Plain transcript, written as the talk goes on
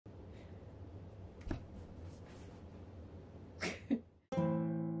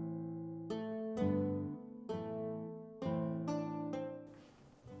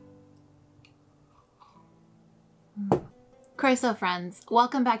Chryso friends,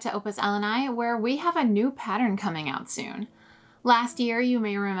 welcome back to Opus LNI, where we have a new pattern coming out soon. Last year, you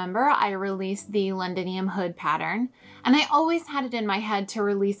may remember, I released the Londinium hood pattern, and I always had it in my head to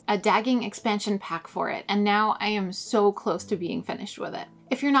release a dagging expansion pack for it, and now I am so close to being finished with it.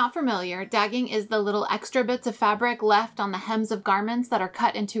 If you're not familiar, dagging is the little extra bits of fabric left on the hems of garments that are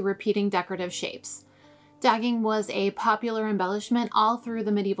cut into repeating decorative shapes. Dagging was a popular embellishment all through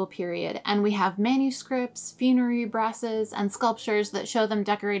the medieval period, and we have manuscripts, funerary brasses, and sculptures that show them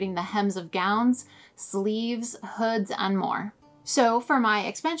decorating the hems of gowns, sleeves, hoods, and more. So for my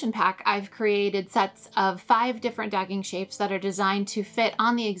expansion pack, I've created sets of 5 different dagging shapes that are designed to fit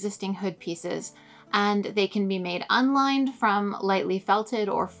on the existing hood pieces, and they can be made unlined from lightly felted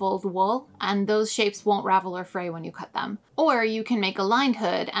or fulled wool, and those shapes won't ravel or fray when you cut them. Or you can make a lined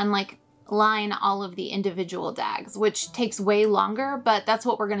hood and line all of the individual dags, which takes way longer, but that's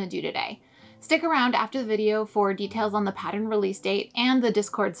what we're going to do today. Stick around after the video for details on the pattern release date and the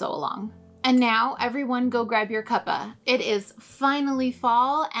Discord sew along. And now everyone go grab your cuppa. It is finally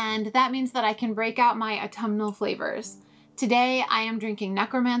fall, and that means that I can break out my autumnal flavors. Today I am drinking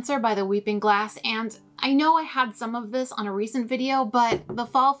Necromancer by the Weeping Glass, and I know I had some of this on a recent video, but the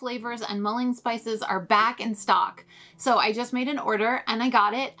fall flavors and mulling spices are back in stock. So I just made an order and I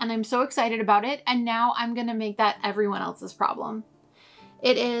got it, and I'm so excited about it, and now I'm gonna make that everyone else's problem.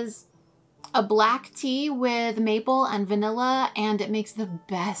 It is a black tea with maple and vanilla, and it makes the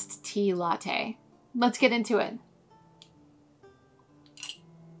best tea latte. Let's get into it.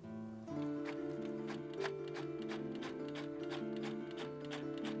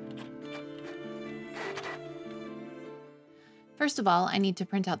 First of all, I need to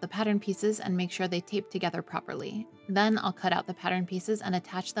print out the pattern pieces and make sure they tape together properly. Then I'll cut out the pattern pieces and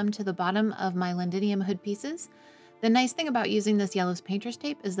attach them to the bottom of my Londinium hood pieces. The nice thing about using this Yellow's painter's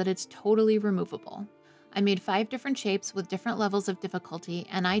tape is that it's totally removable. I made 5 different shapes with different levels of difficulty,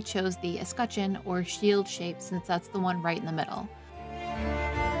 and I chose the escutcheon or shield shape since that's the one right in the middle.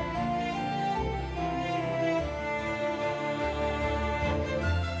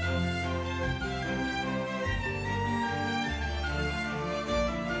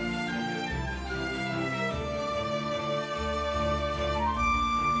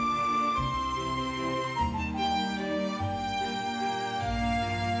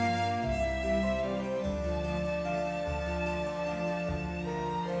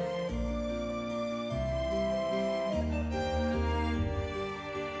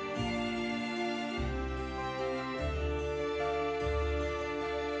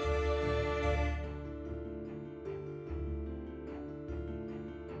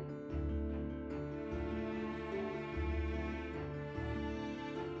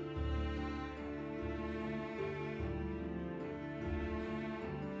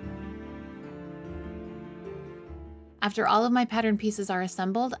 After all of my pattern pieces are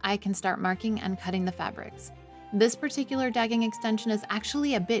assembled, I can start marking and cutting the fabrics. This particular dagging extension is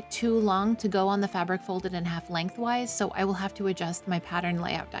actually a bit too long to go on the fabric folded in half lengthwise, so I will have to adjust my pattern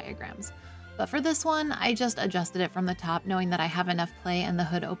layout diagrams. But for this one, I just adjusted it from the top, knowing that I have enough play in the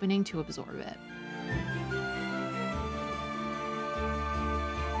hood opening to absorb it.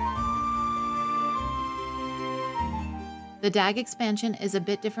 The dag expansion is a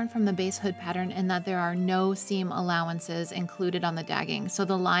bit different from the base hood pattern in that there are no seam allowances included on the dagging, so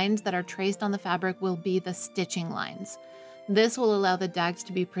the lines that are traced on the fabric will be the stitching lines. This will allow the dags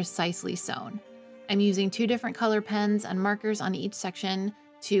to be precisely sewn. I'm using 2 different color pens and markers on each section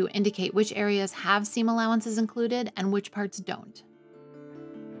to indicate which areas have seam allowances included and which parts don't.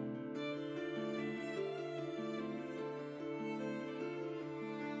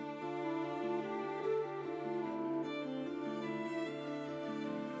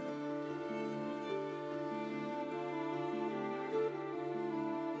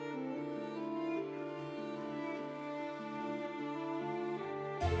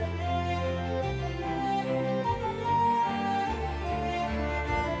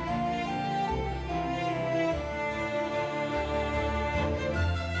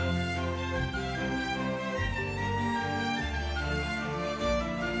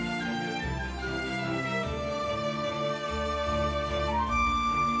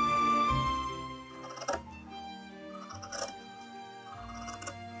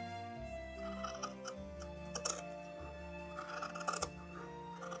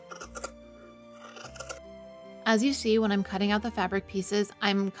 As you see, when I'm cutting out the fabric pieces,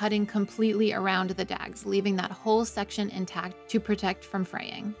 I'm cutting completely around the dags, leaving that whole section intact to protect from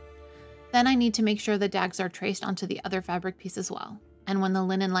fraying. Then I need to make sure the dags are traced onto the other fabric piece as well. And when the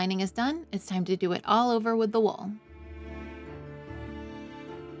linen lining is done, it's time to do it all over with the wool.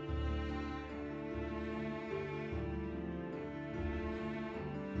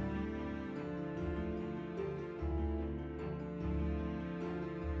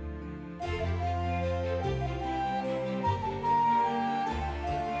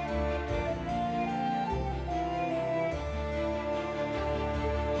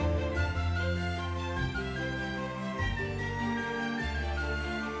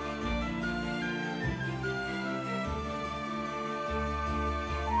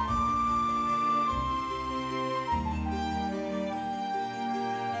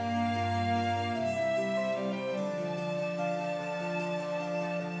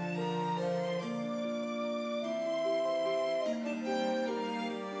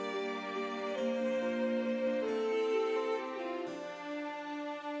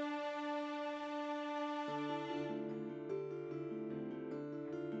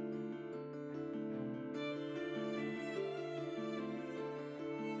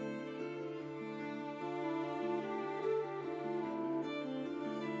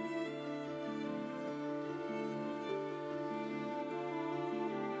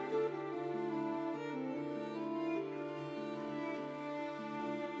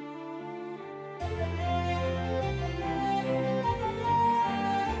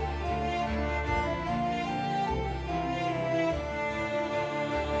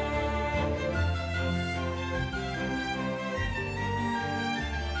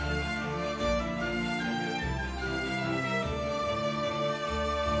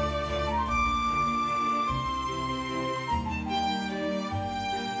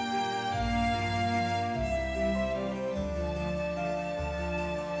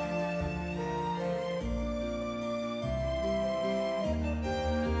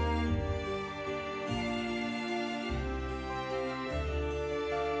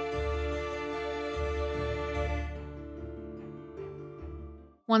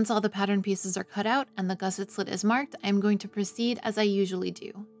 Once all the pattern pieces are cut out and the gusset slit is marked, I'm going to proceed as I usually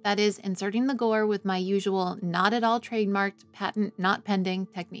do. That is, inserting the gore with my usual not at all trademarked, patent not pending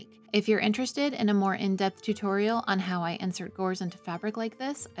technique. If you're interested in a more in-depth tutorial on how I insert gores into fabric like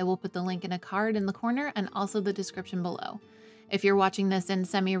this, I will put the link in a card in the corner and also the description below. If you're watching this in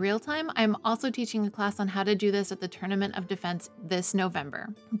semi-real time, I'm also teaching a class on how to do this at the Tournament of Defense this November.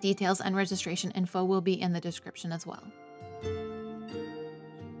 Details and registration info will be in the description as well.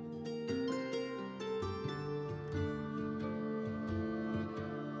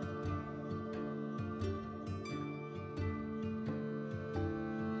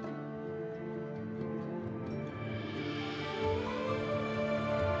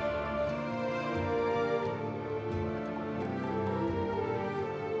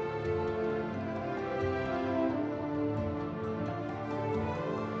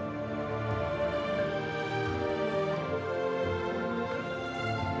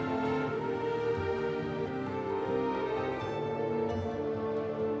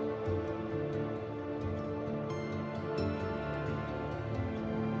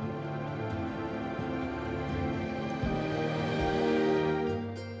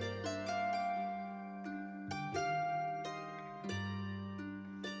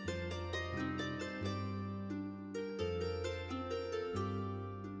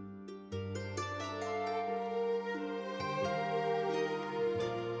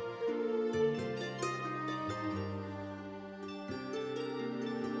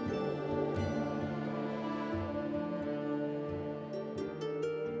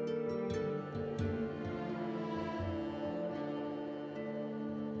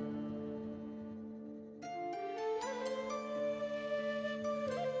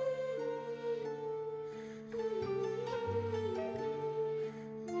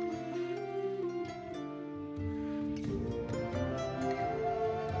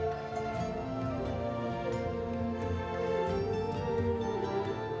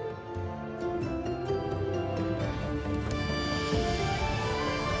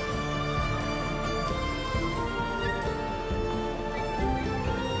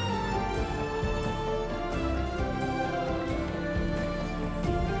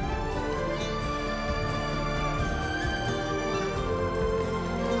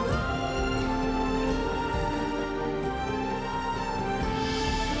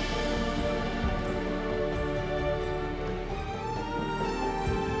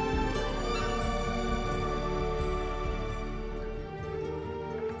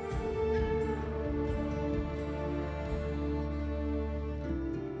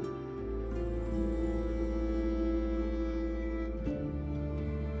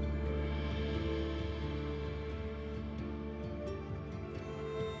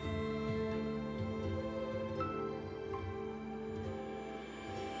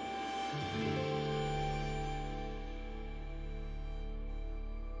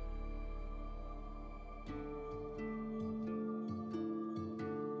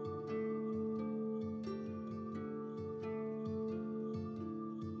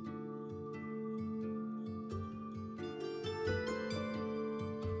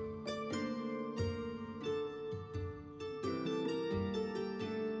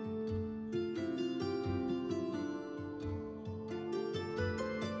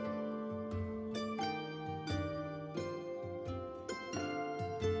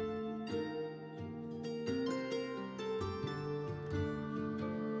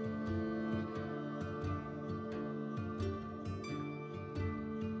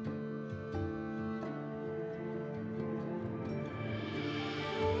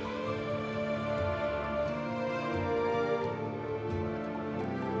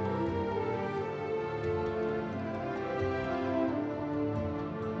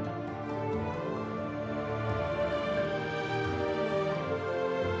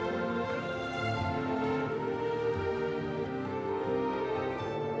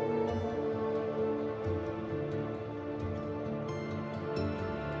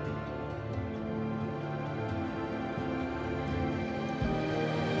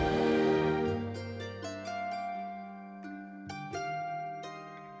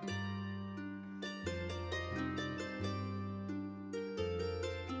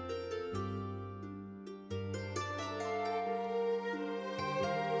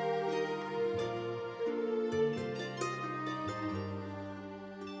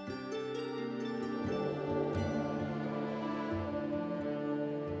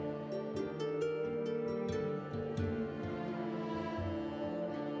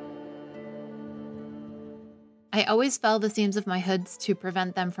 I always fell the seams of my hoods to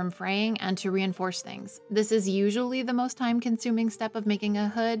prevent them from fraying and to reinforce things. This is usually the most time-consuming step of making a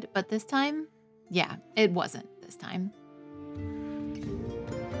hood, but this time, yeah, it wasn't this time.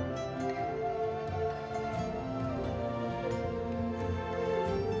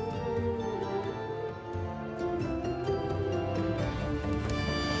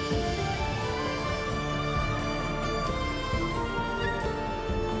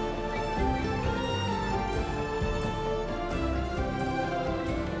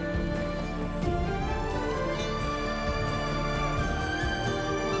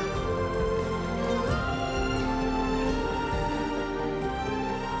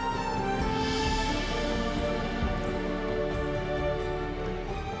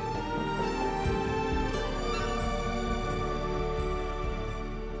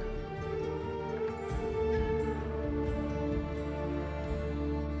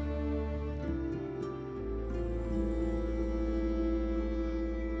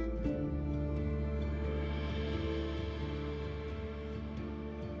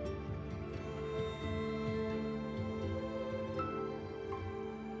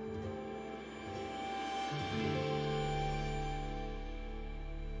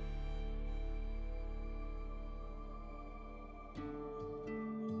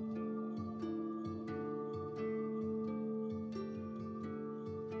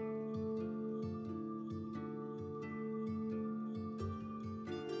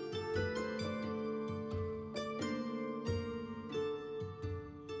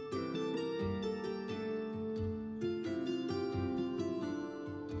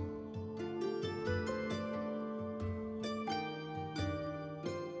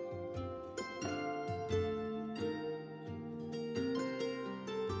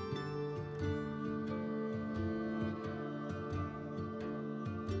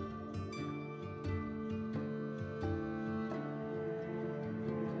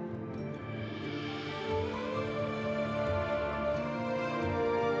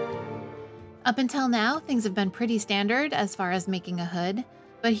 Up until now, things have been pretty standard as far as making a hood,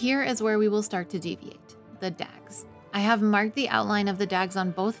 but here is where we will start to deviate, the dags. I have marked the outline of the dags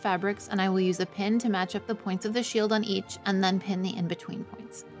on both fabrics, and I will use a pin to match up the points of the shield on each and then pin the in-between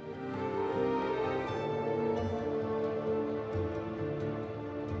points.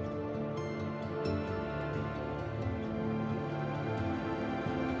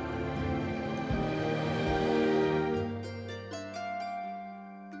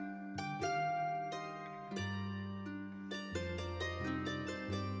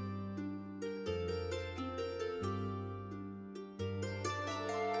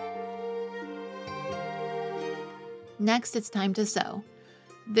 Next, it's time to sew.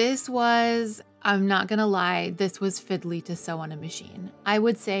 I'm not gonna lie, this was fiddly to sew on a machine. I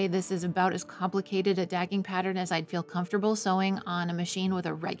would say this is about as complicated a dagging pattern as I'd feel comfortable sewing on a machine with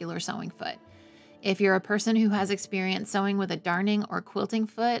a regular sewing foot. If you're a person who has experience sewing with a darning or quilting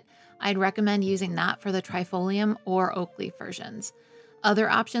foot, I'd recommend using that for the trifolium or oak leaf versions. Other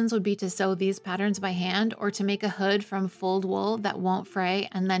options would be to sew these patterns by hand or to make a hood from fulled wool that won't fray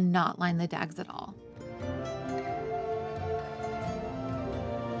and then not line the dags at all.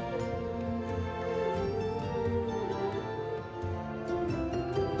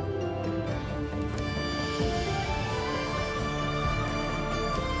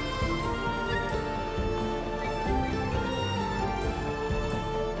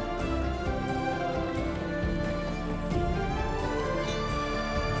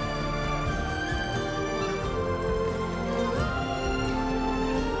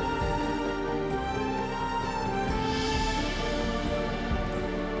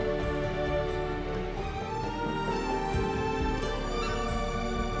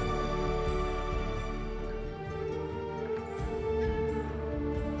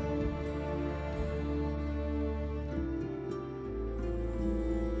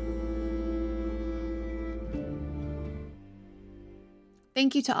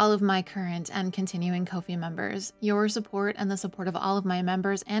 Thank you to all of my current and continuing Ko-fi members. Your support and the support of all of my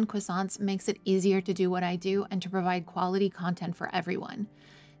members and croissants makes it easier to do what I do and to provide quality content for everyone.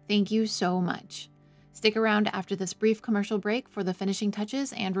 Thank you so much. Stick around after this brief commercial break for the finishing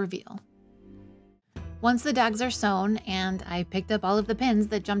touches and reveal. Once the dags are sewn, and I picked up all of the pins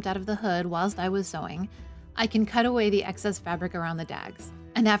that jumped out of the hood whilst I was sewing, I can cut away the excess fabric around the dags.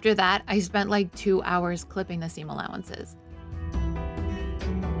 And after that, I spent like 2 hours clipping the seam allowances.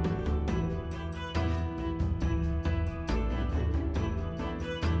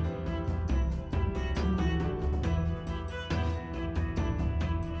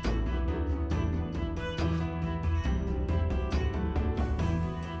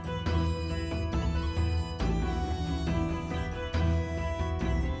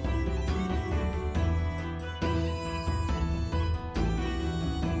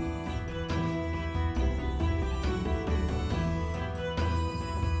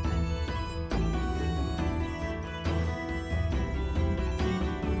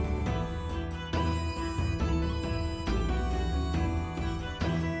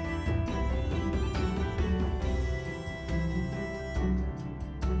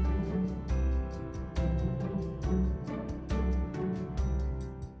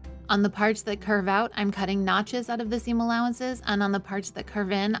 On the parts that curve out, I'm cutting notches out of the seam allowances, and on the parts that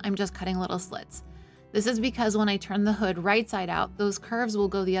curve in, I'm just cutting little slits. This is because when I turn the hood right side out, those curves will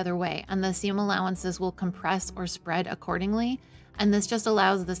go the other way, and the seam allowances will compress or spread accordingly, and this just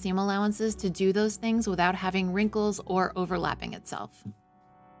allows the seam allowances to do those things without having wrinkles or overlapping itself.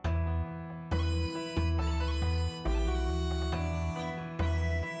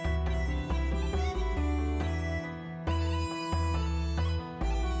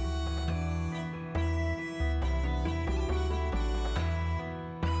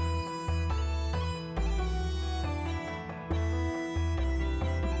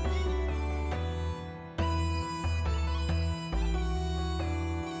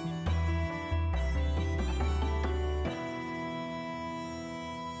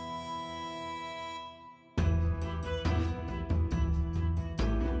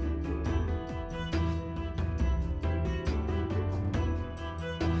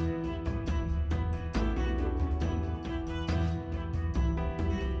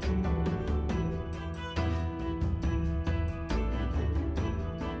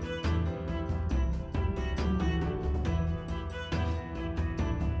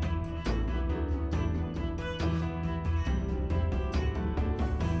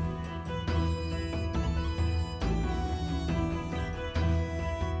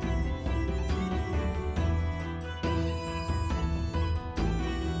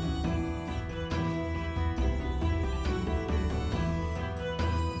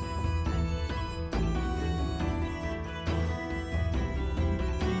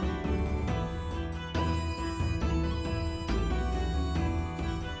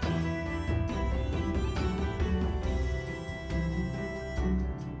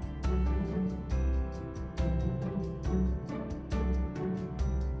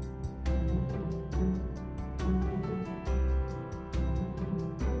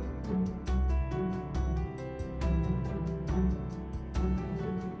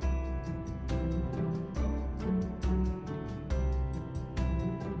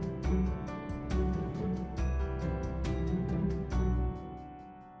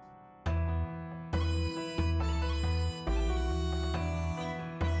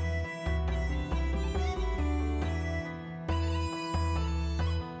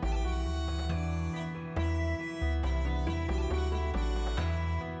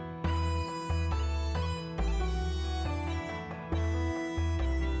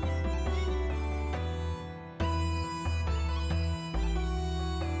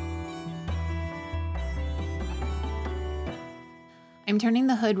 I'm turning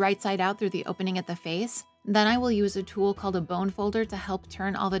the hood right side out through the opening at the face. Then I will use a tool called a bone folder to help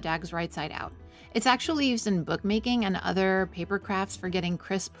turn all the dags right side out. It's actually used in bookmaking and other paper crafts for getting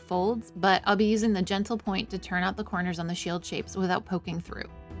crisp folds, but I'll be using the gentle point to turn out the corners on the shield shapes without poking through.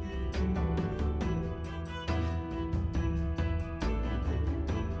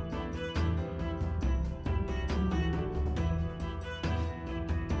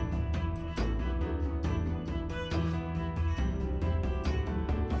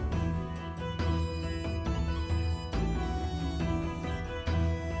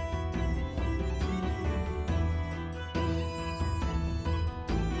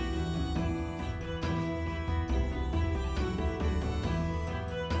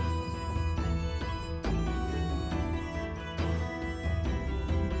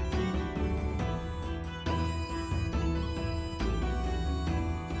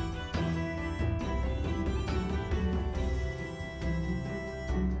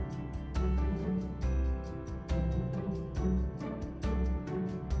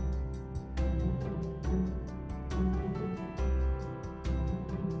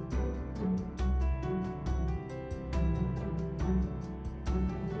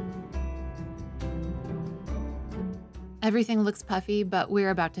 Everything looks puffy, but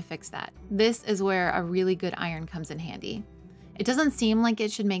we're about to fix that. This is where a really good iron comes in handy. It doesn't seem like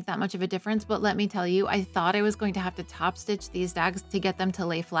it should make that much of a difference, but let me tell you, I thought I was going to have to top stitch these dags to get them to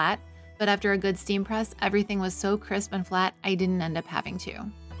lay flat, but after a good steam press, everything was so crisp and flat, I didn't end up having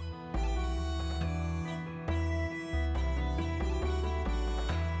to.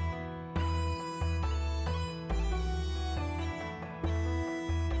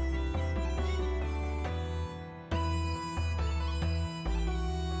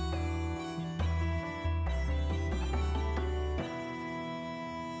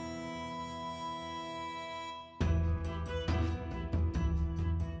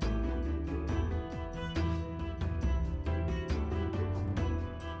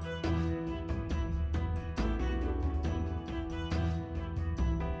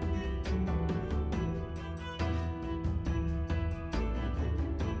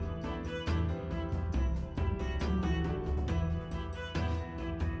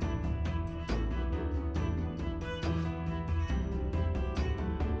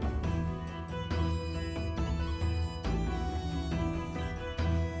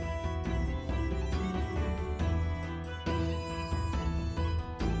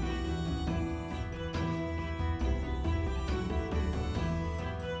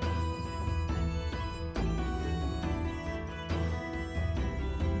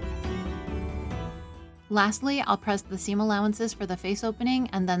 Lastly, I'll press the seam allowances for the face opening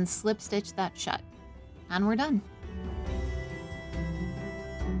and then slip stitch that shut. And we're done.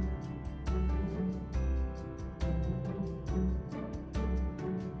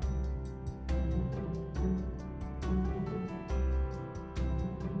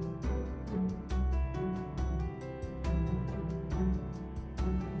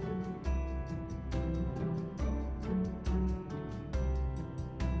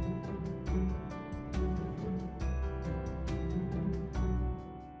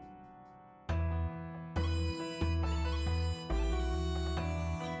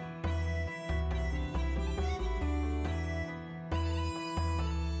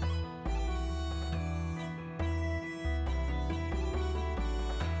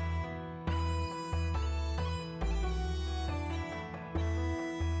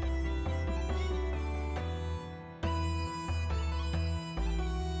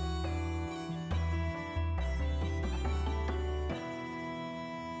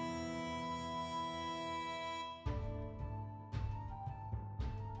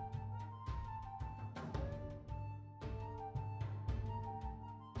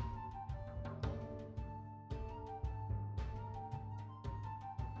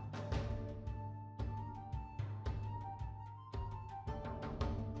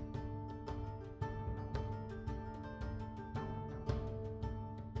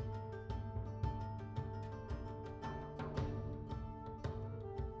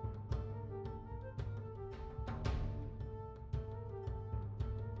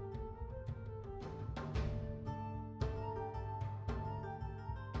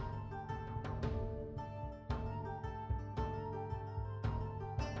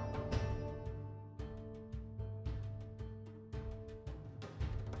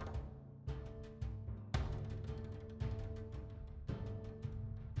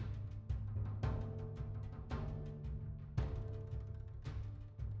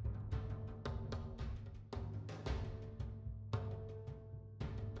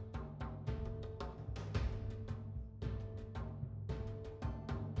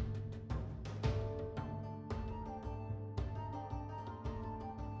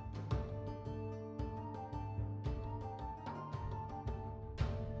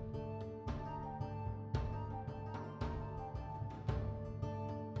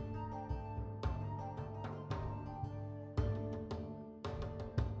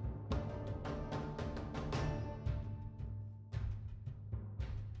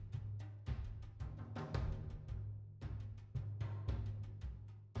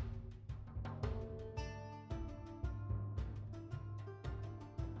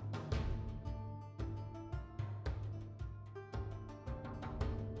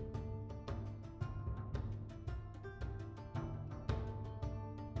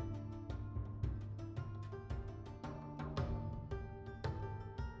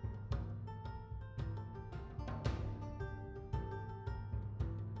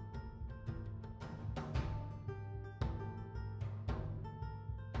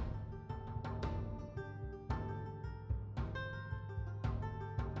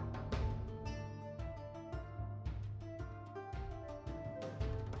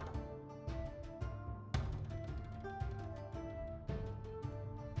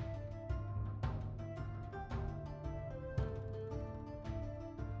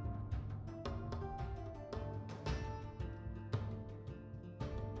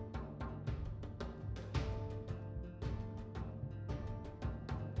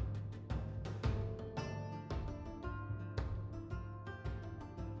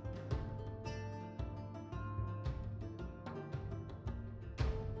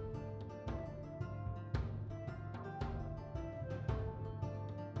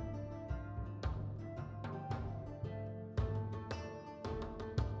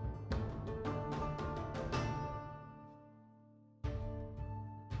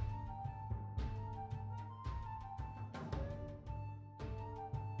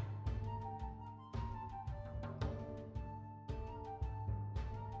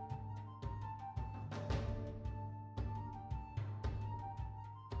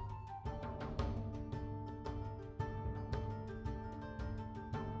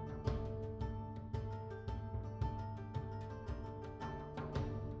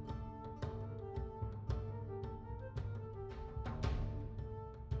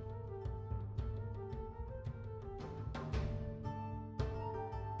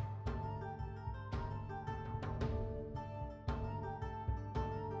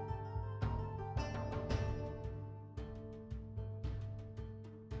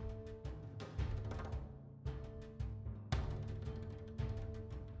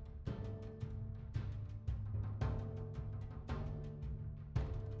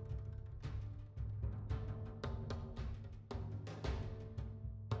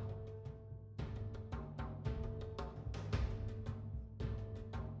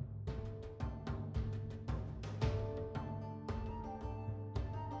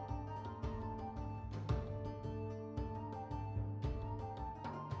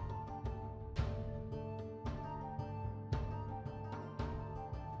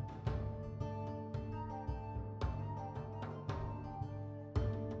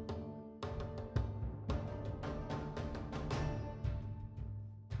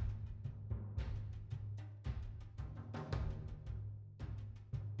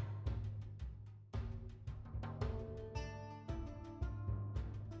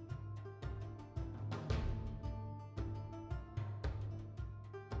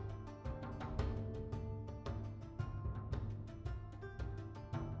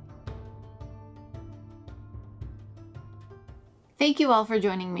 Thank you all for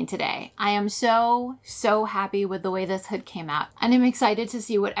joining me today. I am so happy with the way this hood came out, and I'm excited to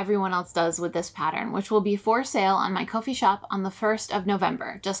see what everyone else does with this pattern, which will be for sale on my Ko-fi shop on the 1st of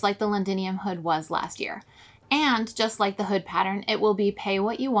November, just like the Londinium hood was last year. And just like the hood pattern, it will be pay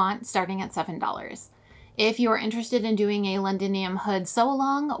what you want, starting at $7. If you are interested in doing a Londinium hood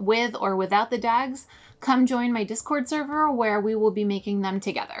sew-along with or without the dags, come join my Discord server where we will be making them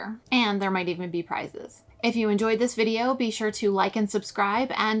together. And there might even be prizes. If you enjoyed this video, be sure to like and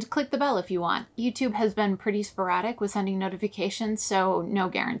subscribe and click the bell if you want. YouTube has been pretty sporadic with sending notifications, so no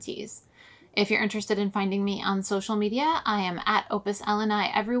guarantees. If you're interested in finding me on social media, I am at Opus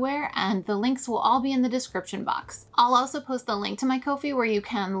LNI everywhere, and the links will all be in the description box. I'll also post the link to my Ko-fi where you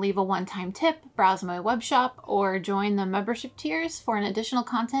can leave a one-time tip, browse my web shop, or join the membership tiers for an additional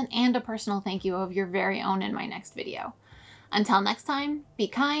content and a personal thank you of your very own in my next video. Until next time, be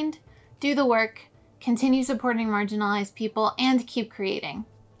kind, do the work, continue supporting marginalized people, and keep creating.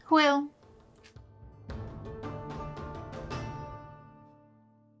 Hwyl!